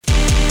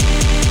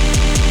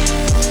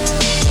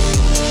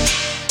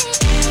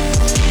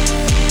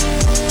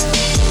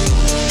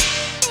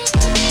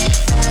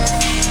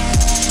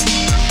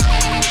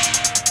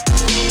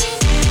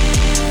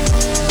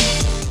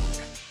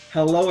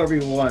Hello,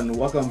 everyone.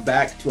 Welcome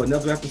back to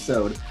another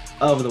episode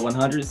of the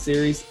 100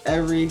 Series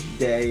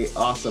Everyday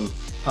Awesome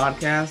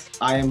podcast.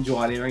 I am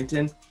Joanne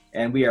Arrington,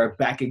 and we are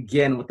back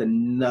again with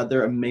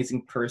another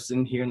amazing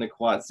person here in the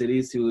Quad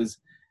Cities who is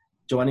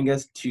joining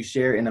us to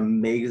share an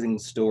amazing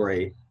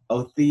story.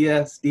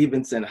 Othea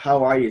Stevenson,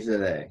 how are you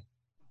today?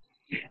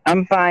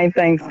 I'm fine,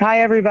 thanks.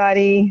 Hi,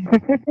 everybody.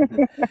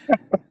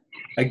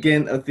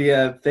 Again,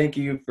 Othea, thank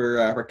you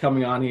for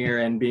coming on here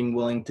and being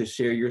willing to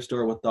share your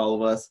story with all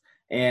of us.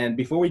 And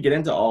before we get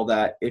into all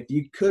that, if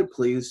you could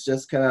please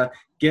just kind of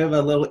give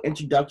a little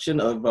introduction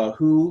of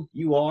who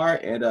you are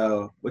and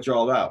what you're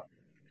all about.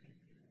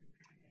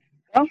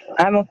 Well,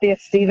 I'm Althea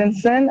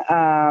Stevenson.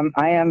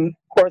 I am,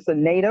 of course, a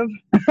native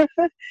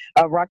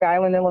of Rock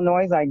Island,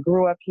 Illinois. I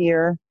grew up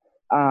here.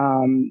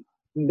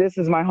 This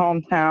is my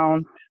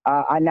hometown.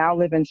 I now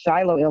live in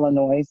Shiloh,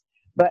 Illinois,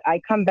 but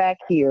I come back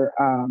here,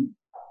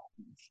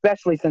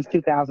 especially since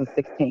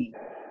 2016,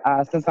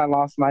 since I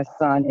lost my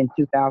son in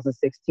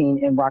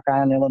 2016 in Rock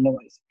Island,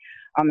 Illinois.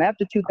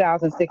 After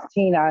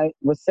 2016, I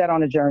was set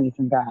on a journey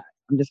from God.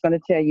 I'm just going to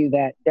tell you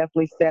that,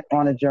 definitely set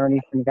on a journey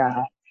from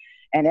God.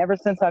 And ever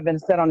since I've been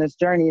set on this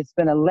journey, it's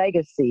been a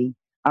legacy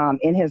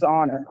in his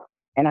honor.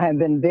 And I have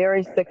been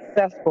very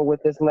successful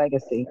with this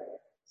legacy.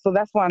 So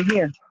that's why I'm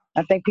here.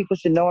 I think people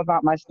should know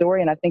about my story,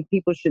 and I think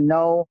people should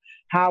know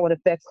how it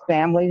affects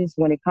families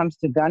when it comes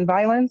to gun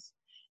violence.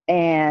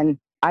 And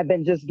I've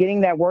been just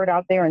getting that word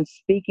out there and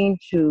speaking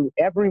to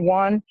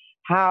everyone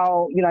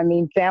how,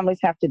 families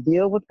have to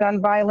deal with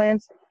gun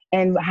violence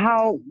and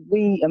how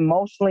we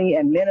emotionally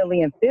and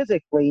mentally and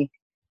physically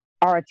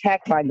are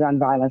attacked by gun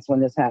violence when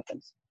this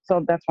happens.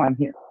 So that's why I'm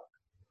here.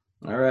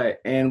 All right.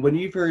 And when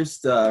you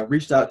first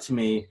reached out to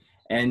me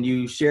and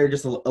you shared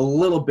just a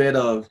little bit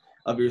of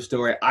your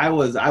story, I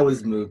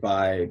was moved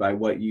by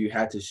what you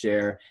had to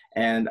share,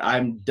 and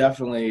I'm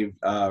definitely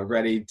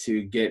ready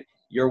to get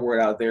your word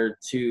out there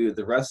to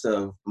the rest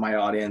of my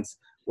audience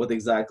with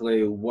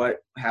exactly what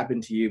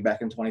happened to you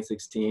back in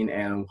 2016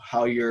 and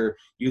how you're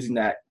using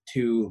that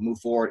to move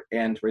forward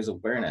and to raise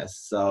awareness.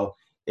 So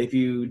if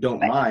you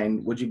don't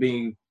mind, would you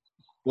be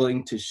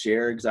willing to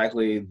share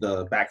exactly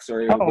the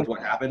backstory of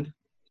what happened?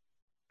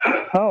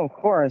 Oh, of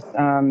course.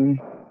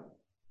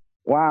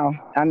 Wow.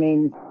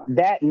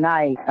 That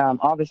night,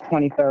 August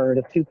 23rd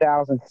of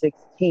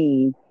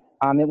 2016,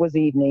 it was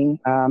evening.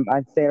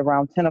 I'd say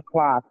around 10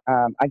 o'clock,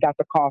 I got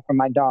the call from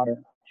my daughter.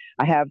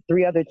 I have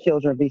three other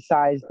children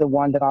besides the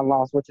one that I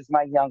lost, which is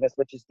my youngest,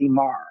 which is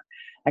Demar.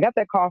 I got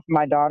that call from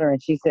my daughter,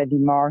 and she said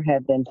Demar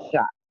had been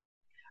shot.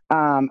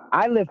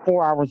 I live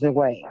 4 hours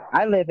away.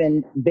 I live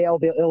in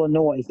Belleville,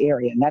 Illinois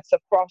area, and that's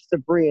across the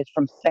bridge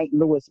from St.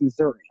 Louis,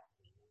 Missouri.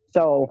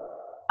 So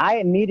I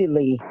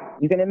immediately,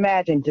 you can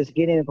imagine just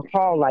getting a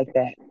call like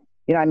that,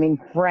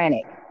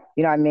 frantic,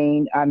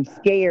 I'm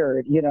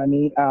scared,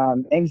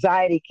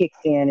 anxiety kicks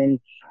in and,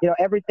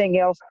 everything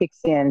else kicks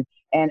in.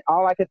 And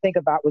all I could think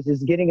about was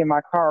just getting in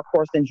my car, of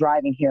course, and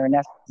driving here. And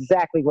that's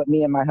exactly what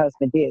me and my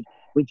husband did.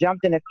 We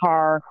jumped in a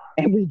car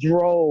and we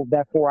drove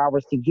that 4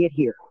 hours to get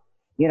here.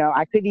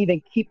 I couldn't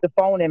even keep the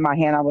phone in my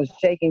hand. I was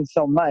shaking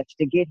so much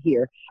to get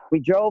here.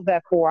 We drove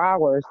that 4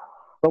 hours,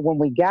 but when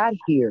we got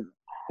here,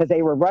 because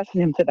they were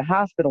rushing him to the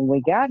hospital, when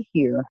we got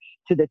here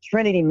to the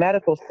Trinity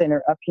Medical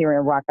Center up here in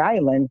Rock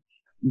Island,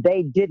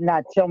 they did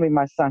not tell me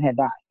my son had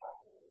died.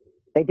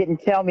 They didn't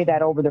tell me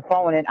that over the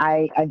phone, and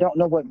I don't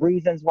know what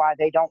reasons why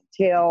they don't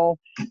tell,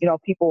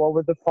 people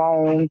over the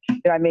phone.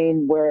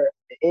 Where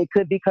it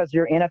could be because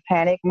you're in a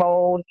panic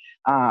mode.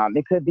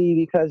 It could be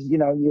because,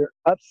 you're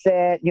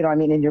upset,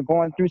 and you're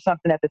going through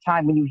something at the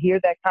time when you hear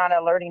that kind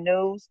of alerting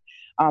news.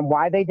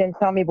 Why they didn't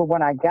tell me, but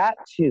when I got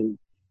to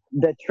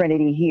the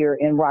Trinity here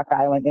in Rock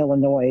Island,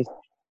 Illinois,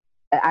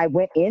 I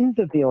went in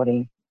the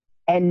building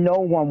and no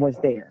one was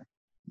there.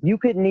 You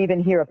couldn't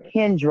even hear a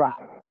pin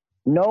drop.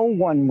 No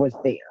one was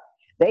there.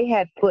 They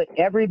had put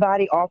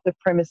everybody off the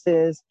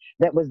premises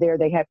that was there.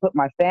 They had put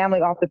my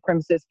family off the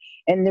premises.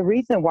 And the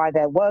reason why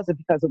that was is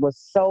because it was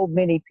so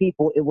many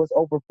people. It was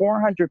over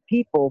 400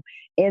 people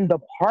in the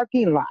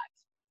parking lot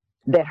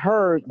that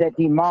heard that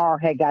Demar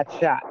had got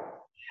shot.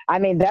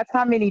 That's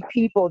how many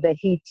people that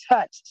he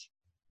touched,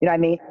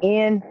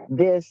 in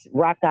this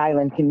Rock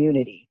Island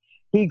community.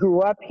 He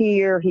grew up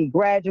here. He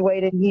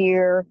graduated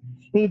here.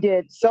 He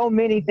did so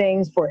many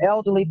things for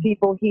elderly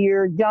people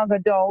here, young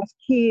adults,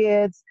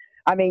 kids.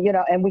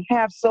 And we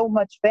have so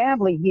much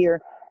family here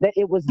that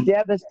it was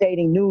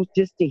devastating news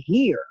just to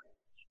hear,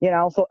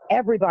 so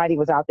everybody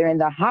was out there, and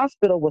the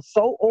hospital was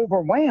so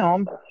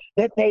overwhelmed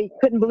that they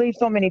couldn't believe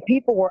so many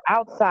people were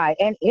outside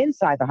and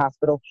inside the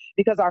hospital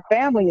because our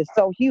family is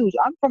so huge.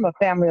 I'm from a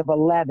family of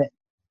 11.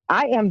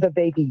 I am the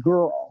baby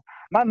girl.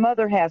 My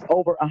mother has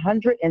over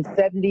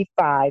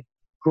 175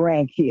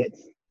 grandkids.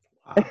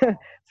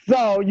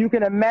 So you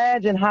can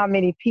imagine how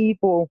many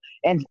people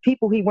and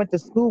people he went to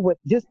school with,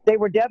 just they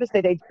were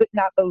devastated. They could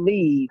not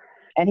believe.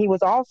 And he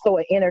was also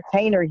an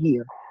entertainer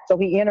here. So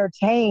he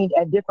entertained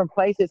at different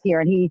places here,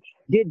 and he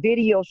did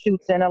video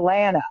shoots in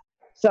Atlanta.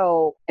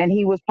 So, and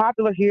he was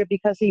popular here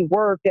because he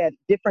worked at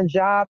different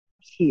jobs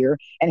here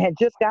and had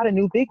just got a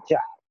new big job.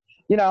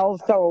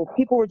 So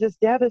people were just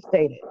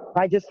devastated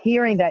by just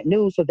hearing that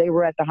news. So they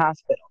were at the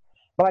hospital.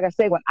 But like I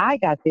say, when I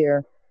got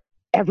there,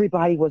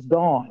 everybody was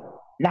gone.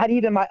 Not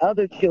even my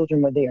other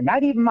children were there.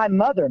 Not even my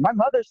mother. My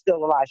mother's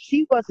still alive.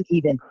 She wasn't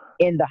even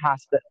in the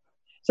hospital.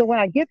 So when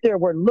I get there,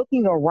 we're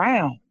looking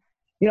around.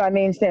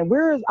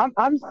 Saying,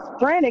 I'm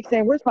frantic,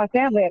 saying, where's my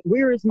family at?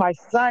 Where is my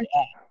son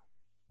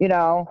at?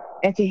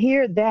 And to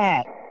hear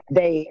that,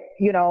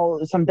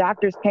 some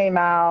doctors came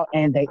out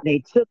and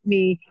they took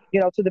me,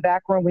 to the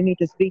back room. We need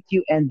to speak to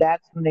you. And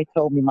that's when they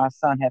told me my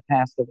son had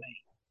passed away.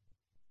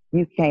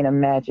 You can't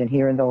imagine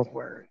hearing those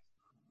words.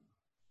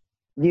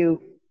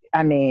 You,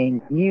 I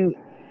mean, you,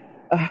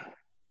 uh,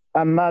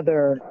 a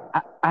mother,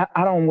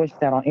 I don't wish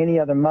that on any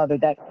other mother.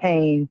 That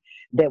pain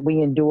that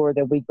we endure,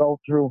 that we go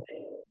through,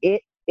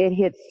 it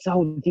hits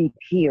so deep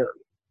here,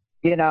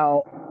 you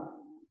know,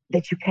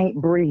 that you can't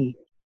breathe.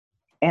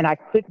 And I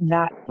could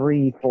not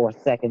breathe for a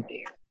second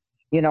there.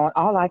 And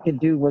all I could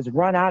do was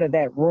run out of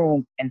that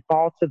room and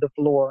fall to the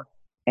floor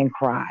and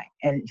cry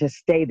and just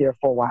stay there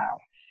for a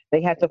while.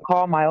 They had to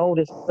call my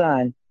oldest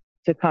son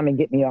to come and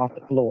get me off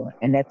the floor.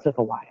 And that took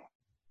a while.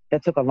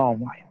 That took a long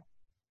while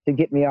to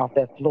get me off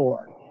that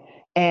floor.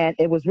 And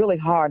it was really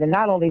hard. And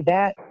not only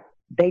that,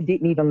 they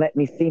didn't even let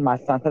me see my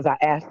son because I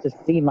asked to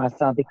see my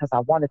son because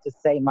I wanted to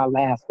say my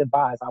last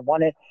goodbyes. I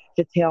wanted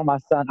to tell my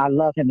son I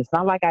love him. It's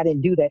not like I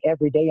didn't do that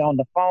every day on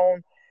the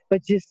phone,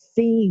 but just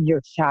seeing your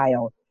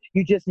child,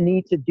 you just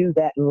need to do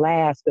that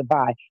last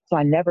goodbye. So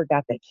I never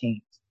got that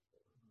chance.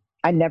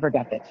 I never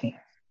got that chance.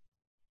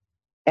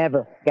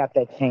 Ever got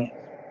that chance.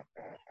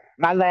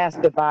 My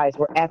last goodbyes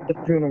were at the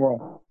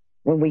funeral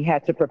when we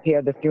had to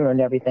prepare the funeral and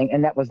everything.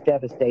 And that was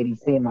devastating,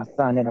 seeing my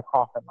son in a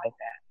coffin like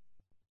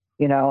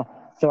that.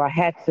 So I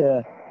had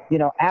to,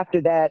 after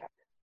that,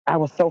 I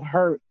was so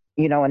hurt,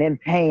 and in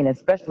pain,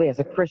 especially as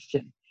a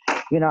Christian.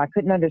 I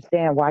couldn't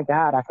understand why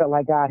I felt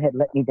like God had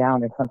let me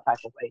down in some type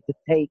of way to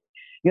take,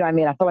 I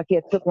felt like he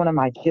had took one of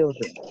my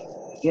children,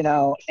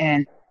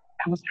 and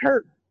I was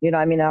hurt,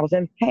 I was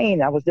in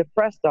pain. I was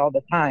depressed all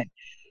the time.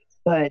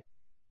 But,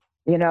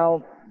 you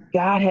know,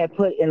 God had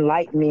put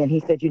enlightened me and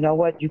he said, you know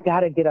what, you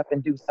got to get up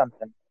and do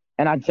something.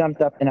 And I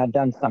jumped up and I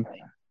done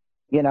something.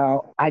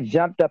 I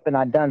jumped up and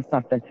I done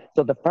something.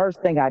 So the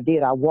first thing I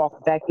did, I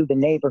walked back through the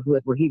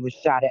neighborhood where he was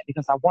shot at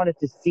because I wanted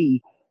to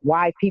see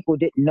why people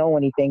didn't know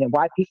anything and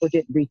why people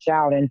didn't reach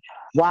out and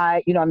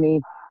why,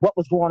 what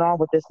was going on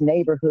with this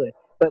neighborhood.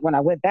 But when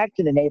I went back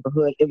to the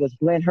neighborhood, it was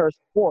Glenhurst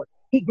Court.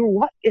 He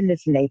grew up in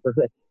this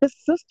neighborhood. His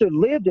sister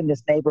lived in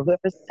this neighborhood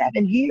for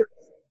 7 years.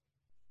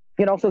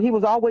 So he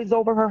was always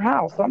over her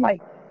house. So I'm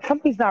like,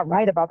 something's not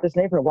right about this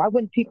neighborhood. Why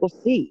wouldn't people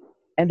see?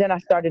 And then I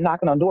started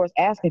knocking on doors,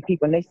 asking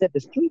people, and they said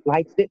the street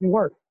lights didn't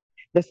work.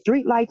 The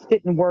street lights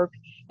didn't work,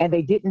 and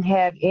they didn't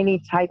have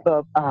any type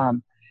of,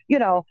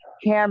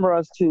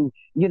 cameras to,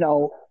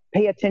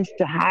 pay attention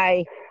to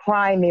high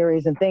crime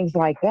areas and things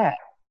like that.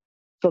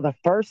 So the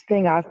first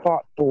thing I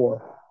fought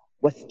for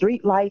was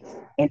street lights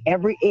in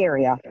every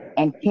area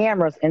and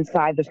cameras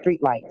inside the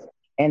street lights.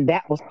 And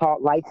that was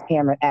called Lights,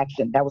 Camera,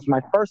 Action. That was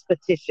my first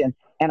petition,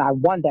 and I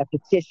won that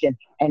petition.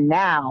 And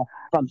now,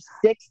 from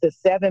 6 to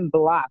 7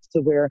 blocks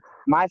to where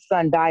my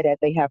son died at,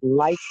 they have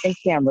lights and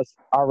cameras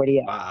already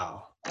up.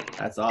 Wow,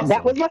 that's awesome.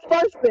 That was my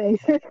first thing.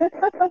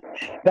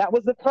 That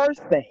was the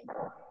first thing.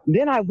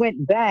 Then I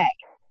went back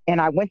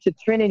and I went to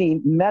Trinity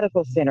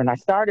Medical Center and I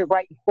started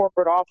writing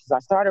corporate offices. I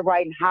started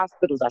writing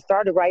hospitals. I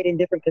started writing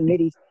different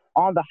committees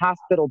on the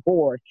hospital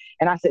board.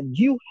 And I said,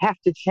 you have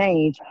to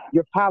change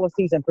your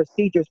policies and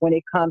procedures when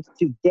it comes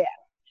to death.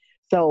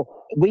 So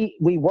we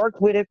worked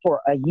with it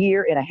for a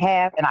year and a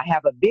half, and I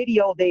have a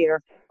video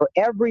there for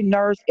every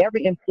nurse,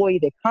 every employee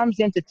that comes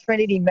into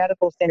Trinity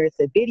Medical Center. It's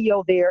a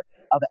video there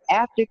of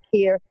an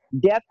aftercare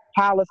death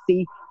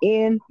policy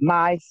in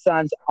my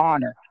son's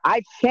honor.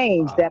 I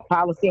changed that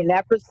policy and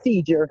that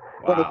procedure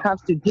when it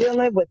comes to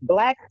dealing with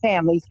Black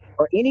families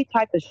or any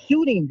type of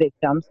shooting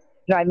victims,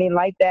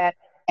 like that,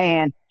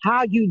 and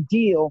how you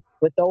deal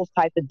with those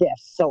type of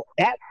deaths. So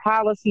that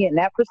policy and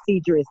that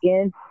procedure is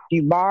in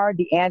DeMar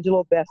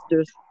D'Angelo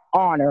Bester's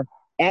honor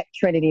at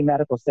Trinity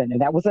Medical Center.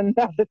 That was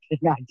another thing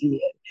I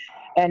did.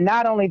 And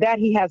not only that,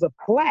 he has a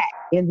plaque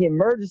in the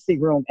emergency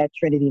room at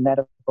Trinity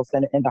Medical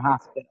Center in the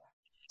hospital.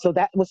 So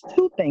that was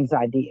 2 things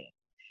I did,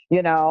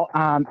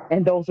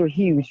 and those were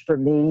huge for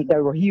me.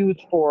 They were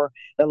huge for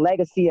the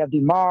legacy of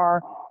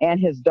DeMar and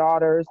his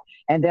daughters.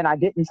 And then I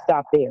didn't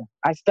stop there.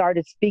 I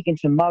started speaking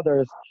to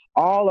mothers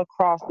all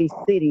across these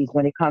cities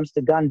when it comes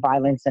to gun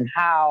violence and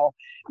how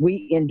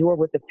we endure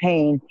with the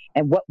pain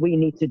and what we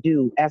need to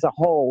do as a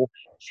whole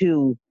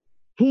to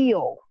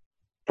heal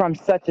from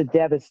such a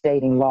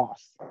devastating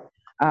loss.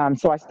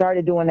 So I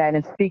started doing that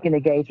in speaking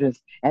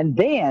engagements. And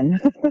then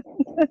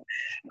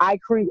I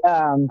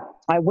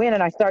went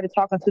and I started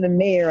talking to the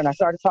mayor and I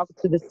started talking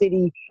to the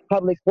city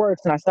public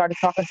works and I started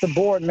talking to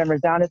board members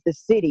down at the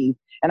city.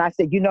 And I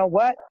said, you know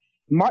what?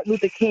 Martin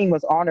Luther King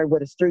was honored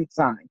with a street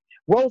sign.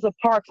 Rosa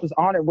Parks was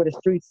honored with a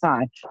street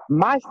sign.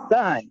 My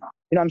son,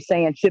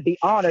 should be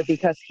honored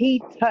because he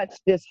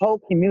touched this whole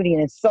community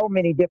in so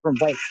many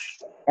different ways.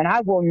 And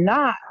I will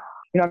not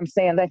You know what I'm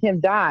saying? Let him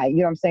die. You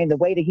know what I'm saying? The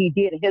way that he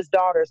did, his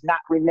daughters not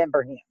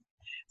remember him.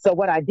 So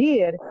what I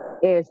did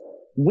is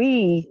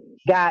we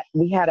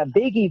had a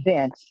big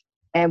event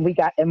and we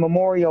got a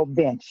memorial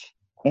bench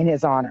in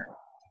his honor,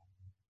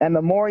 a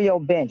memorial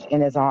bench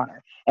in his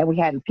honor. And we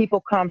had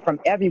people come from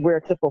everywhere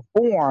to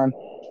perform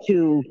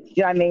to, you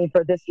know what I mean,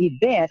 for this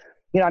event,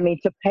 you know what I mean,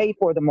 to pay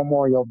for the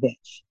memorial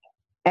bench.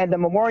 And the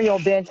memorial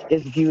bench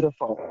is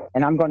beautiful.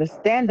 And I'm going to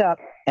stand up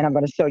and I'm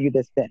going to show you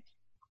this bench.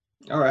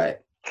 All right.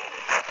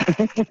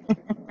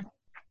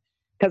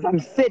 Because I'm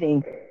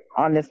sitting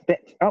on this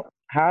bench. Oh,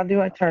 how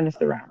do I turn this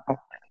around? Oh.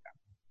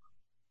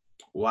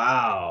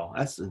 Wow,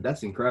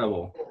 that's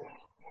incredible.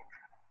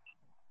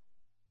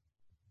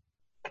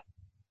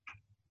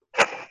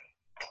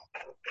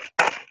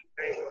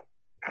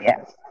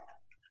 Yes.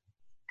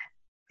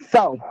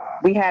 So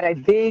we had a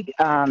big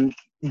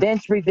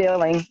bench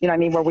revealing, you know what I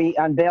mean, where we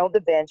unveiled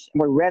the bench,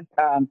 we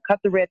cut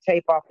the red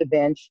tape off the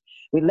bench,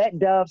 we let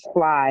doves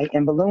fly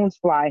and balloons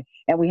fly,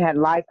 and we had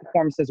live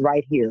performances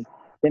right here.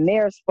 The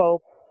mayor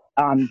spoke,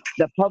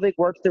 the public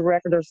works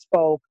director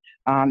spoke,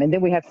 and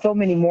then we had so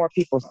many more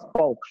people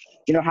spoke,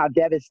 you know, how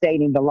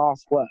devastating the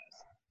loss was.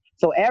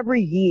 So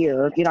every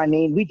year, you know what I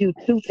mean, we do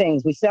two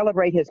things. We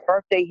celebrate his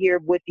birthday here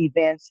with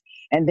events,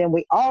 and then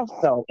we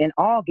also, in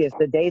August,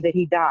 the day that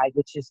he died,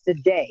 which is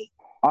today,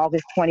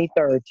 August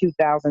 23rd,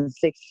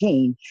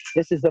 2016,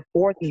 this is the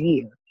fourth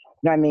year. You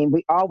know what I mean?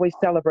 We always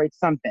celebrate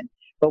something,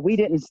 but we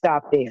didn't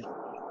stop there.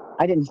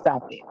 I didn't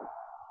stop there.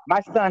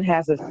 My son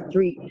has a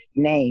street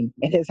name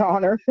in his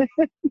honor.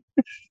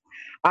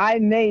 I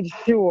made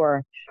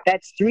sure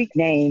that street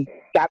name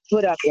got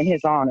put up in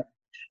his honor.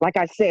 Like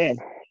I said,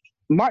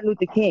 Martin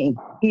Luther King,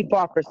 he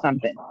fought for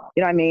something.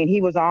 You know what I mean?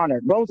 He was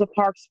honored. Rosa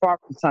Parks fought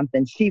for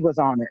something. She was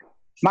honored.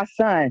 My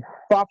son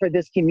fought for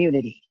this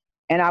community,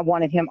 and I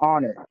wanted him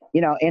honored,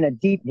 you know, in a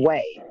deep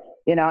way,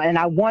 you know, and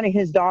I wanted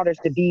his daughters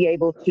to be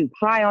able to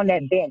cry on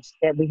that bench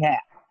that we have.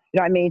 You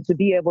know what I mean? To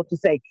be able to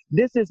say,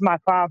 this is my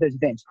father's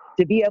bench.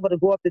 To be able to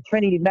go up to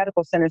Trinity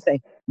Medical Center and say,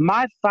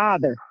 my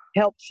father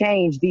helped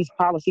change these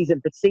policies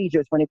and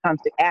procedures when it comes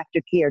to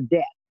aftercare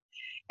death.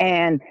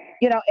 And,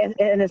 you know,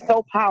 and it's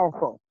so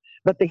powerful.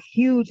 But the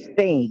huge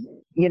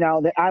thing, you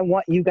know, that I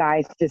want you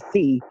guys to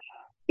see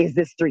is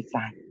this street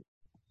sign.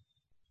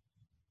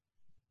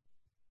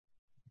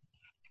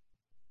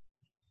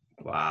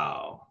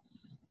 Wow.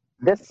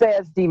 This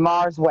says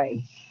DeMar's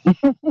Way.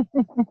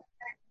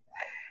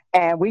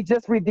 And we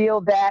just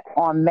revealed that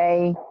on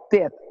May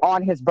 5th,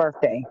 on his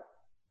birthday.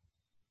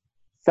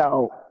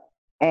 So,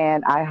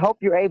 and I hope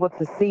you're able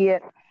to see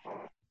it.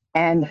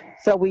 And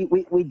so we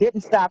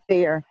didn't stop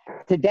there.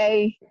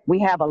 Today, we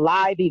have a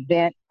live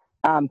event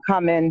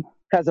coming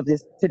because of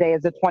this. Today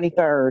is the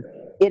 23rd.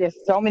 It is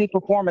so many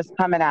performers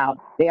coming out.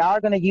 They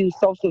are going to use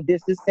social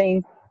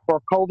distancing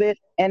for COVID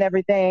and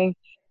everything.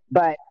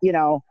 But, you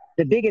know,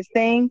 the biggest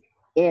thing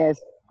is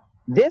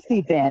this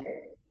event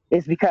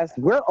is because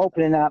we're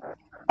opening up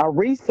a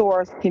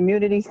resource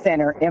community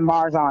center in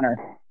Mars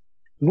Honor.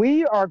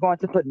 We are going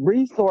to put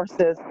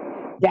resources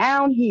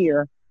down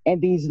here in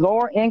these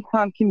lower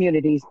income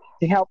communities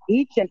to help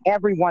each and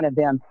every one of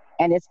them.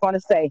 And it's going to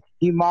say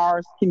the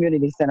Mars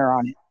Community Center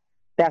on it.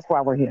 That's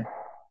why we're here.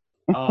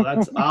 Oh,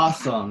 that's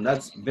awesome.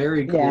 That's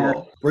very cool. Yeah.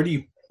 Where do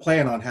you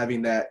plan on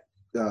having that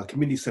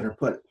community center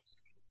put?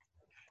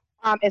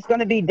 It's going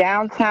to be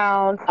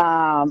downtown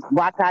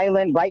Rock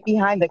Island, right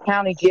behind the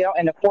county jail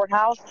and the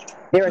courthouse.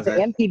 There is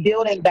an empty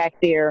building back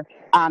there.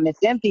 It's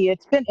empty.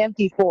 It's been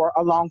empty for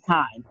a long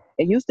time.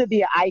 It used to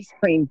be an ice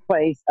cream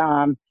place,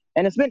 and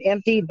it's been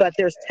empty, but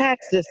there's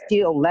taxes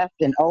still left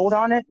and owed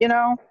on it, you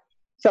know?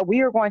 So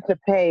we are going to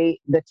pay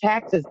the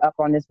taxes up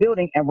on this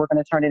building, and we're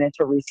going to turn it into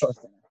a resource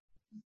center.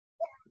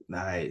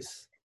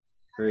 Nice.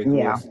 Very cool.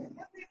 Yeah.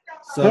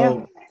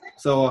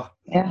 So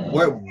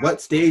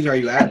what stage are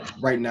you at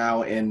right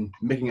now in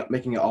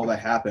making all that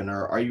happen?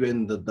 Or are you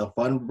in the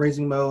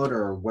fundraising mode,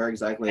 or where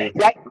exactly?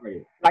 Right.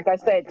 Like I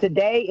said,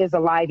 today is a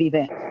live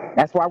event.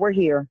 That's why we're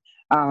here.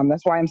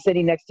 That's why I'm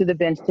sitting next to the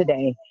bench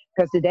today,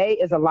 because today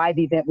is a live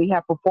event. We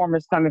have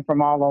performers coming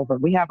from all over.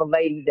 We have a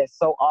lady that's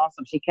so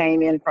awesome. She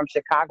came in from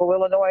Chicago,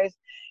 Illinois,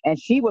 and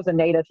she was a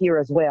native here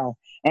as well.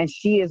 And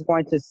she is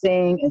going to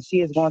sing and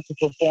she is going to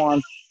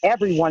perform.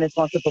 Everyone is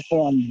going to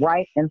perform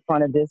right in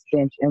front of this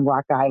bench in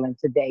Rock Island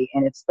today.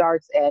 And it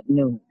starts at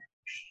noon.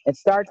 It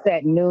starts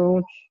at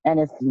noon, and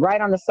it's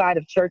right on the side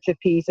of Church of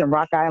Peace in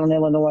Rock Island,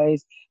 Illinois,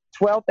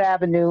 12th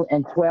Avenue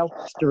and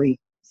 12th Street.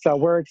 So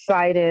we're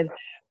excited.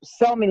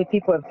 So many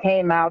people have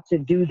came out to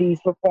do these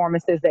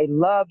performances. They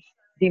love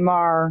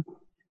DeMar,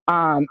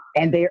 and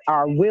they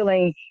are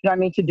willing, you know what I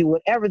mean, to do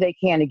whatever they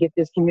can to get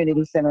this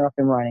community center up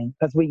and running,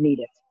 because we need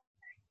it.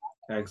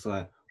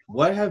 Excellent.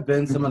 What have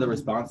been some of the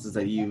responses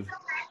that you've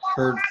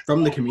heard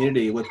from the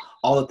community with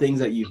all the things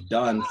that you've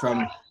done,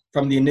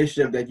 from the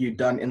initiative that you've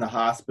done in the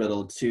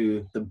hospital,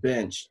 to the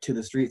bench, to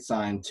the street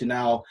sign, to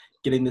now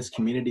getting this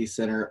community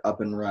center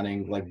up and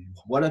running? Like,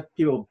 what have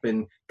people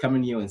been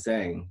coming to you and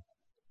saying?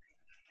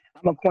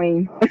 I'm a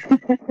queen.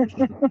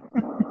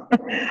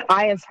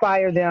 I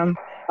inspire them.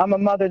 I'm a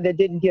mother that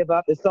didn't give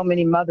up. There's so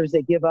many mothers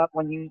that give up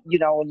when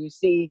when you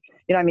see,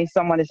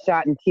 someone is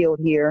shot and killed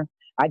here.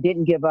 I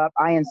didn't give up.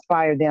 I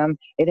inspire them.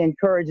 It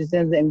encourages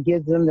them and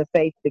gives them the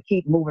faith to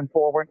keep moving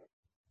forward.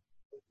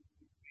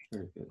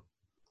 Very good.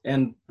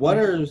 And what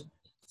are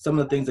some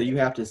of the things that you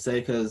have to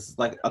say? Because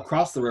like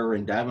across the river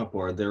in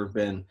Davenport, there have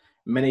been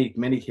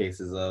many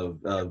cases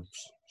of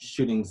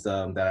shootings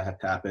that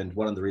have happened.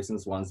 One of the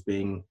recent ones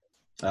being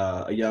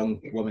a young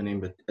woman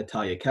named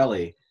Italia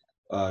Kelly,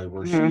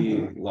 where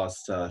she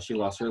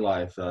lost her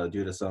life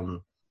due to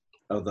some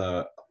of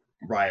the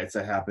riots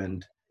that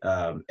happened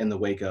in the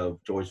wake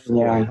of George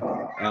Floyd.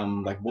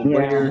 Like, what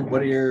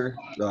are your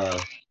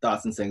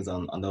thoughts and things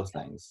on those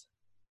things?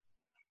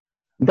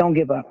 Don't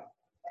give up.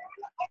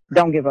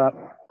 Don't give up.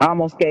 I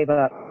almost gave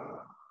up.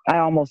 I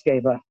almost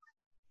gave up.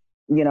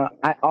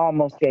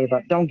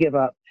 Don't give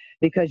up,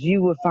 because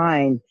you will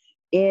find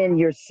in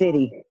your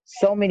city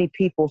so many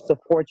people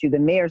support you. The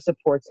mayor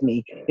supports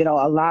me. A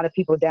lot of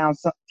people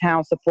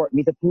downtown support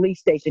me. The police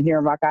station here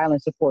in Rock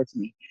Island supports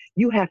me.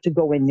 You have to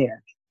go in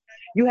there.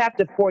 You have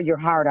to pour your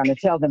heart on and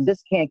tell them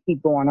this can't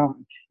keep going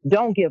on.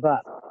 Don't give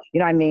up.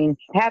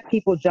 Have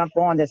people jump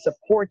on that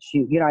support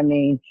you,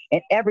 and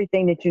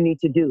everything that you need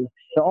to do.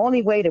 The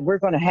only way that we're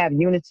going to have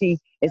unity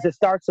is to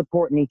start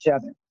supporting each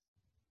other.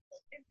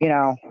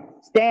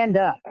 Stand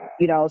up,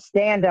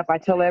 stand up. I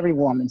tell every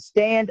woman,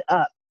 stand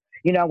up.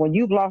 When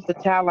you've lost a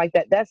child like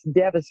that, that's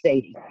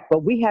devastating.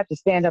 But we have to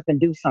stand up and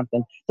do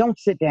something. Don't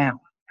sit down.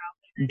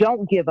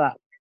 Don't give up.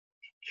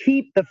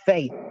 Keep the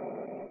faith.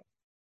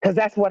 Because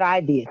that's what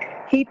I did.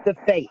 Keep the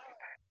faith.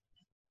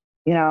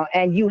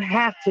 And you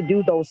have to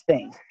do those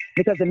things.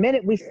 Because the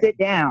minute we sit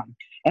down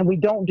and we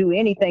don't do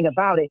anything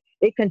about it,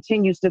 it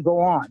continues to go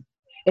on.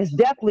 It's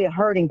definitely a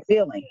hurting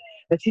feeling.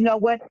 But you know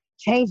what?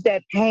 Change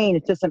that pain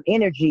into some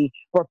energy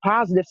for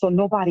positive so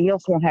nobody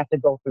else won't have to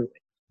go through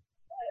it.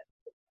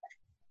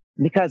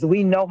 Because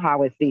we know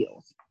how it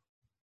feels.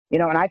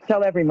 And I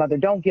tell every mother,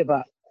 don't give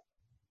up.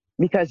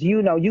 Because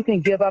you can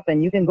give up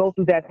and you can go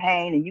through that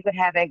pain and you can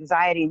have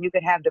anxiety and you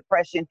can have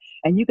depression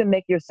and you can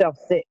make yourself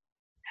sick.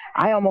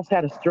 I almost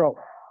had a stroke.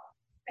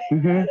 Oh,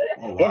 wow.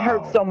 It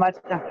hurt so much.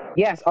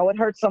 Yes. Oh, it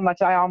hurt so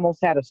much. I almost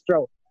had a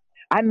stroke.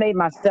 I made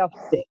myself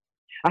sick.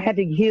 I had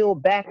to heal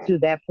back to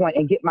that point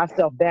and get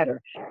myself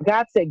better.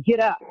 God said, get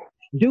up,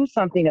 do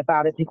something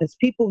about it, because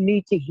people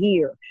need to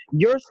hear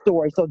your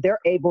story so they're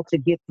able to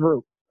get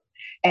through.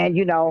 And,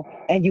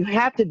 and you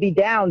have to be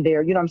down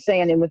there, you know what I'm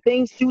saying? And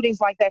when shootings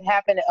like that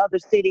happen in other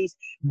cities,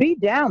 be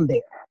down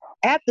there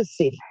at the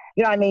city,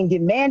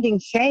 demanding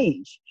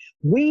change.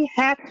 We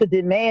have to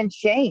demand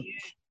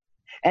change.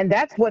 And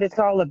that's what it's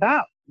all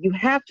about. You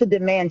have to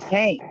demand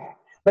change.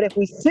 But if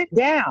we sit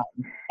down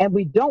and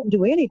we don't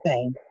do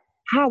anything,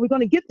 how are we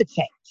going to get the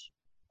change?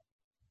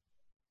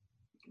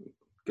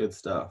 Good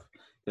stuff.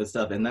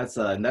 And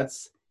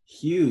that's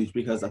huge,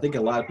 because I think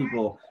a lot of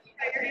people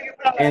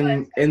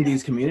in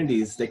these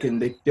communities, they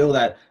feel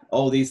that,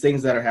 these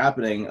things that are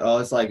happening,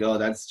 it's like,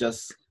 that's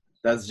just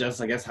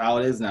I guess how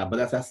it is now.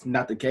 But that's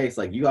not the case.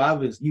 Like,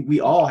 we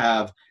all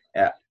have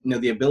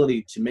the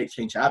ability to make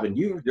change happen.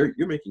 You're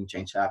making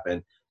change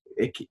happen.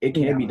 It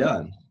can be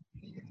done.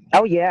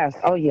 Oh yes.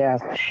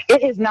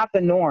 It is not the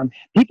norm.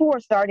 People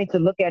are starting to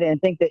look at it and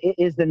think that it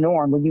is the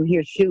norm when you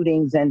hear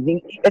shootings, and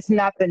it's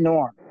not the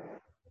norm.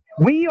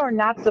 We are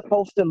not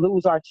supposed to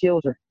lose our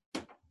children.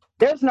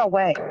 There's no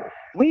way.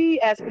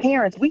 We as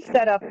parents, we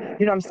set up,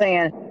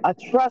 a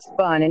trust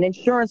fund and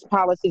insurance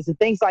policies and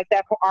things like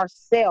that for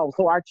ourselves,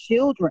 so our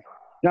children,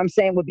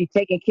 would be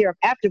taken care of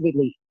after we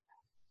leave.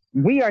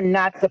 We are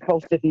not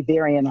supposed to be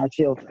burying our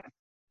children.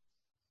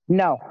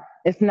 No,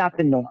 it's not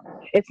the norm.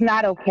 It's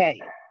not okay.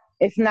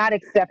 It's not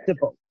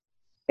acceptable.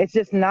 It's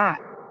just not.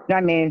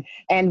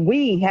 And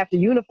we have to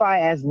unify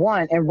as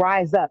one and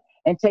rise up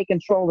and take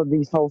control of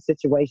these whole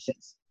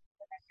situations.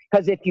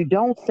 Because if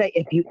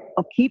you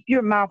keep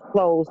your mouth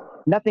closed,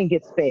 nothing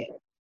gets fed.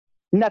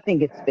 Nothing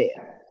gets fed.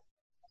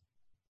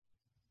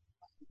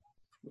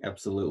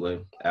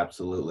 Absolutely.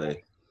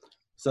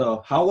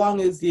 So how long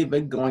is the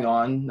event going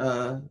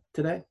on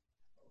today?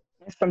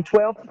 It's from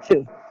 12 to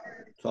 2.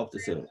 12 to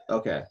 2.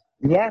 Okay.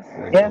 Yes,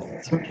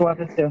 it's from 12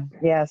 to 2.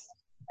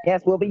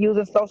 Yes, we'll be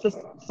using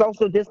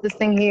social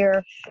distancing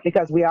here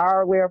because we are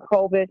aware of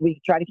COVID.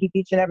 We try to keep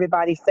each and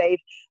everybody safe.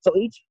 So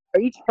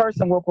each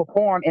person will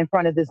perform in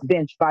front of this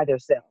bench by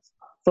themselves.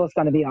 So it's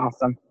going to be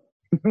awesome.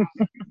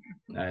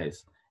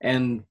 Nice.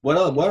 And what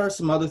are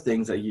some other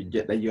things that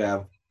you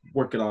have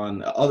working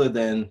on other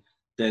than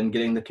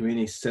getting the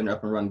community center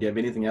up and running? Do you have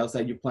anything else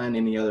that you plan?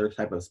 Any other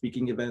type of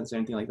speaking events or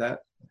anything like that?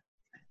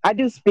 I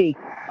do speak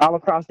all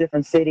across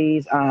different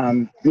cities.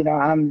 I'm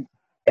a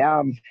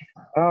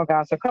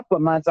couple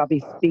of months I'll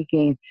be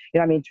speaking,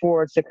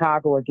 towards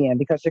Chicago again,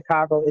 because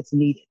Chicago, it's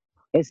needed.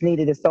 It's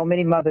needed. There's so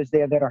many mothers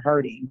there that are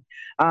hurting.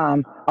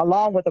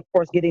 Along with, of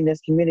course, getting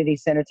this community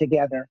center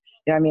together,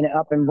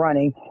 up and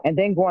running, and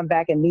then going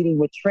back and meeting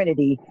with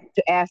Trinity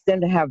to ask them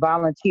to have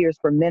volunteers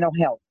for mental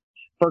health,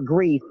 for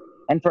grief,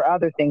 and for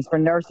other things, for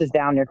nurses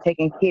down there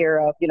taking care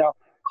of,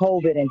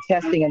 COVID and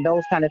testing and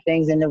those kind of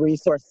things in the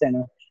resource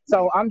center.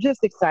 So I'm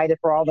just excited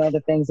for all the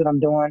other things that I'm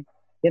doing.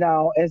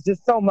 It's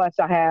just so much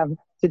I have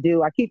to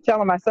do. I keep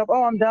telling myself,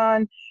 oh, I'm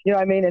done. You know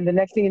what I mean? And the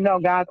next thing you know,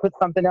 God puts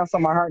something else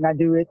on my heart and I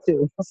do it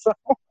too. So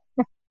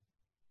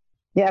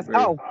yes. Very.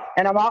 Oh,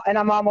 and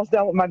I'm almost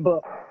done with my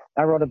book.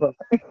 I wrote a book.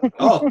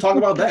 Oh, talk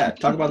about that.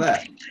 Talk about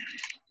that.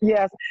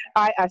 Yes,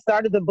 I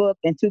started the book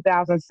in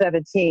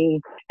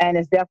 2017, and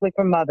it's definitely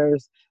for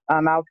mothers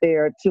out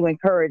there to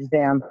encourage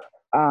them.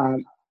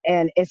 Um,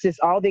 and it's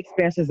just all the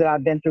experiences that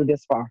I've been through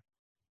this far,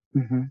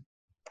 hmm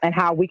and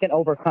how we can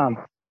overcome.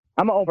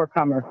 I'm an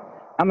overcomer.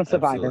 I'm a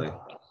survivor.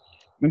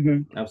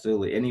 Absolutely. hmm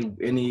Absolutely.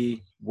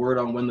 Any word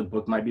on when the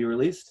book might be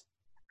released?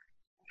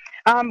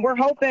 We're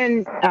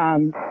hoping.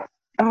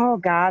 Oh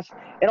gosh,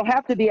 it'll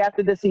have to be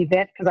after this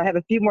event because I have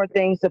a few more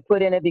things to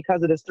put in it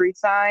because of the street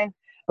sign.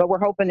 But we're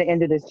hoping to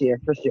end it this year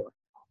for sure.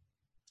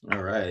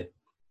 All right.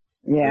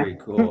 Yeah. Very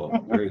cool.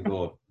 Very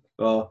cool.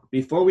 Well,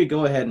 before we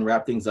go ahead and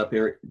wrap things up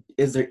here,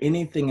 is there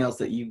anything else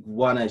that you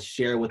want to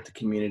share with the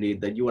community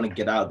that you want to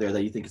get out there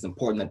that you think is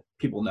important that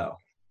people know?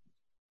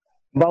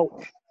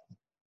 Vote.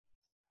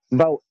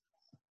 Vote.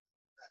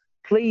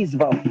 Please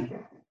vote.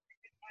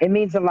 It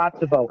means a lot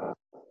to vote.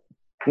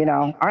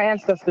 Our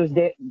ancestors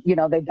did,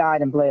 they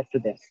died and bled for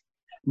this.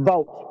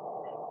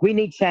 Vote. We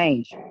need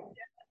change.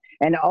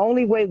 And the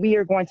only way we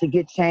are going to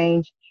get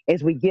change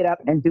is we get up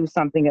and do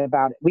something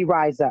about it. We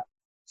rise up.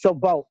 So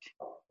vote.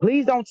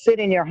 Please don't sit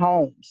in your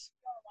homes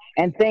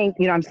and think,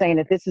 I'm saying,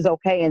 that this is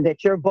okay and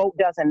that your vote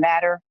doesn't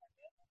matter.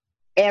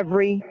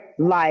 Every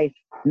life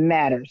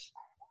matters.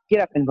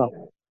 Get up and vote.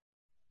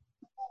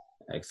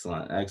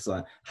 Excellent.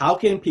 Excellent. How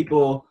can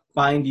people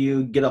find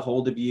you, get a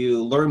hold of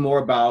you, learn more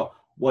about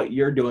what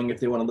you're doing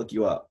if they want to look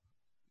you up?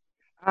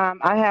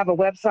 I have a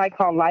website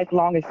called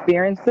Lifelong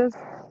Experiences.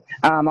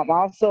 I'm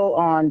also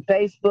on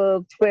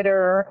Facebook,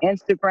 Twitter,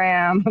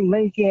 Instagram,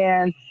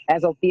 LinkedIn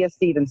as Othea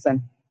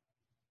Stevenson.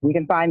 You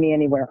can find me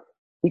anywhere.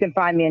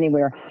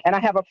 And I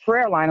have a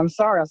prayer line. I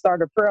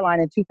started a prayer line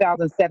in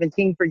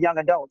 2017 for young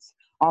adults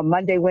on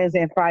Monday,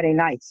 Wednesday, and Friday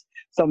nights.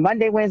 So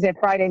Monday, Wednesday, and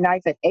Friday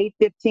nights at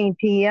 8:15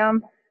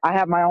 p.m., I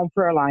have my own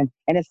prayer line.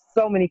 And it's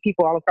so many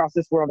people all across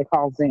this world that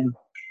calls in.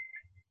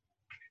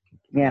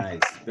 Yeah. Nice.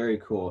 Very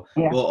cool.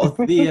 Yeah. Well,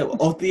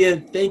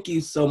 Othea, thank you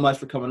so much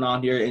for coming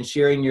on here and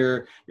sharing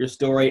your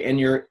story and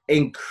your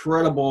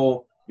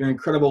incredible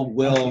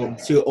will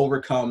to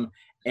overcome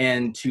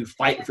and to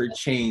fight for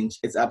change.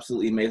 It's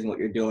absolutely amazing what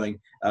you're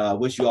doing.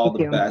 Wish you all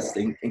the best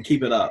and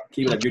keep it up.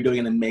 Keep it up. You're doing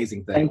an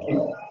amazing thing. Thank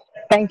you.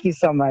 Thank you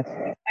so much.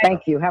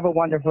 Thank you. Have a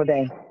wonderful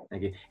day.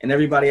 Thank you. And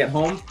everybody at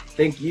home,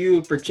 thank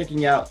you for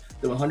checking out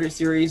the 100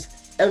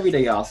 Series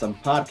Everyday Awesome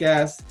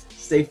podcast.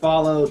 Stay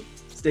followed,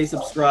 stay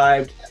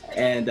subscribed,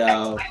 and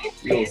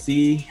we'll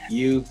see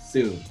you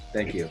soon.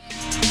 Thank you.